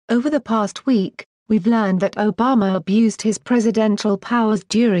Over the past week, we've learned that Obama abused his presidential powers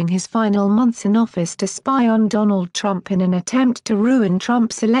during his final months in office to spy on Donald Trump in an attempt to ruin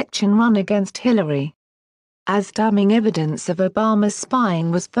Trump's election run against Hillary. As damning evidence of Obama's spying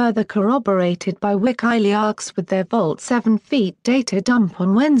was further corroborated by WikiLeaks with their Vault 7 feet data dump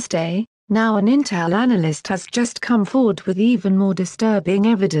on Wednesday, now an Intel analyst has just come forward with even more disturbing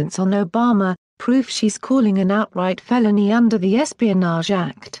evidence on Obama, proof she's calling an outright felony under the Espionage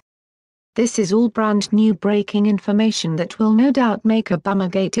Act. This is all brand new breaking information that will no doubt make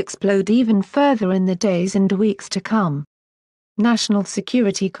Obamagate explode even further in the days and weeks to come. National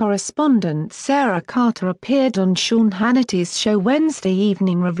security correspondent Sarah Carter appeared on Sean Hannity's show Wednesday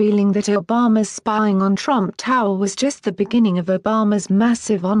evening revealing that Obama's spying on Trump Tower was just the beginning of Obama's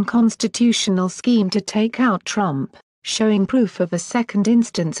massive unconstitutional scheme to take out Trump, showing proof of a second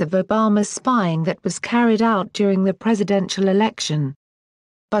instance of Obama's spying that was carried out during the presidential election.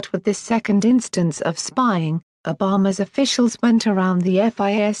 But with this second instance of spying, Obama's officials went around the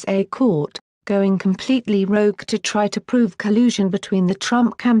FISA court, going completely rogue to try to prove collusion between the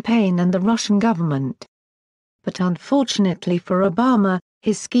Trump campaign and the Russian government. But unfortunately for Obama,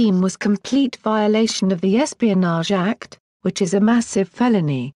 his scheme was complete violation of the Espionage Act, which is a massive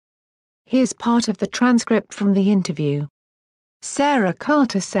felony. Here's part of the transcript from the interview. Sarah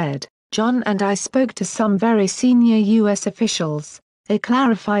Carter said, "John and I spoke to some very senior U.S. officials. They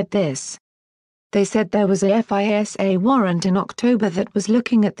clarified this. They said there was a FISA warrant in October that was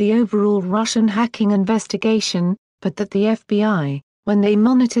looking at the overall Russian hacking investigation, but that the FBI, when they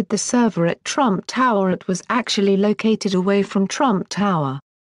monitored the server at Trump Tower, it was actually located away from Trump Tower.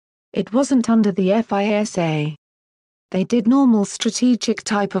 It wasn't under the FISA. They did normal strategic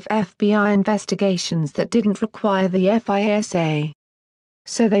type of FBI investigations that didn't require the FISA.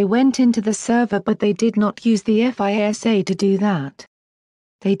 So they went into the server, but they did not use the FISA to do that.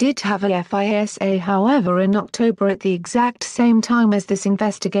 They did have a FISA, however, in October at the exact same time as this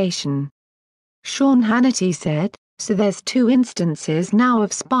investigation." Sean Hannity said, "So there's two instances now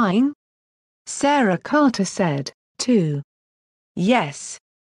of spying?" Sarah Carter said, "Two. Yes.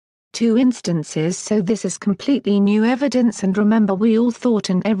 Two instances, so this is completely new evidence, and remember we all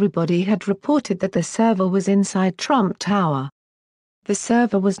thought and everybody had reported that the server was inside Trump Tower. The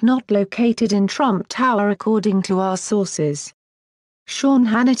server was not located in Trump Tower according to our sources." Sean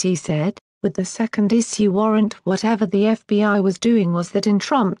Hannity said, "With the second issue warrant, whatever the FBI was doing was that in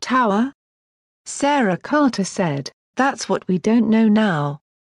Trump Tower?" Sarah Carter said, "That's what we don't know now.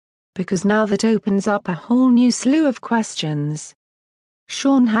 Because now that opens up a whole new slew of questions."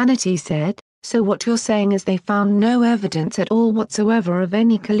 Sean Hannity said, "So what you're saying is they found no evidence at all whatsoever of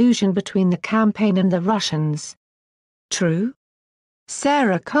any collusion between the campaign and the Russians?" "True?"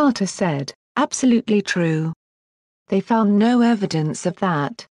 Sarah Carter said, "Absolutely true. They found no evidence of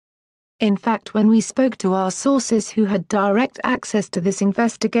that. In fact, when we spoke to our sources who had direct access to this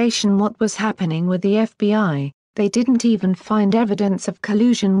investigation, what was happening with the FBI, they didn't even find evidence of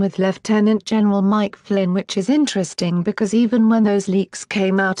collusion with Lieutenant General Mike Flynn, which is interesting because even when those leaks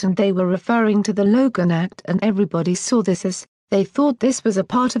came out and they were referring to the Logan Act and everybody saw this as, they thought this was a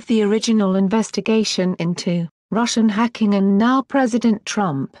part of the original investigation into Russian hacking and now President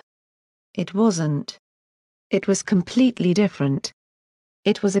Trump. It wasn't. It was completely different.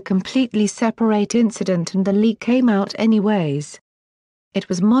 It was a completely separate incident and the leak came out anyways. It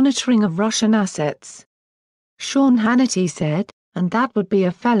was monitoring of Russian assets." Sean Hannity said, "And that would be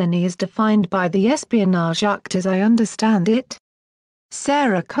a felony as defined by the Espionage Act as I understand it?"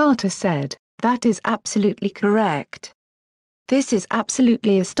 Sarah Carter said, "That is absolutely correct. This is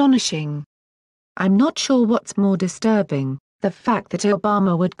absolutely astonishing. I'm not sure what's more disturbing, the fact that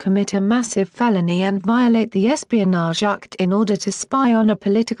Obama would commit a massive felony and violate the Espionage Act in order to spy on a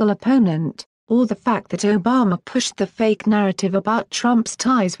political opponent, or the fact that Obama pushed the fake narrative about Trump's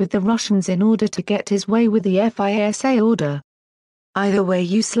ties with the Russians in order to get his way with the FISA order. Either way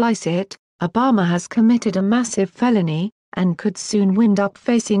you slice it, Obama has committed a massive felony, and could soon wind up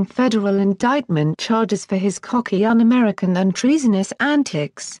facing federal indictment charges for his cocky un-American and treasonous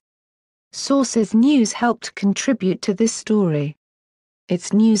antics." Sources News helped contribute to this story.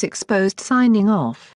 It's News Exposed signing off.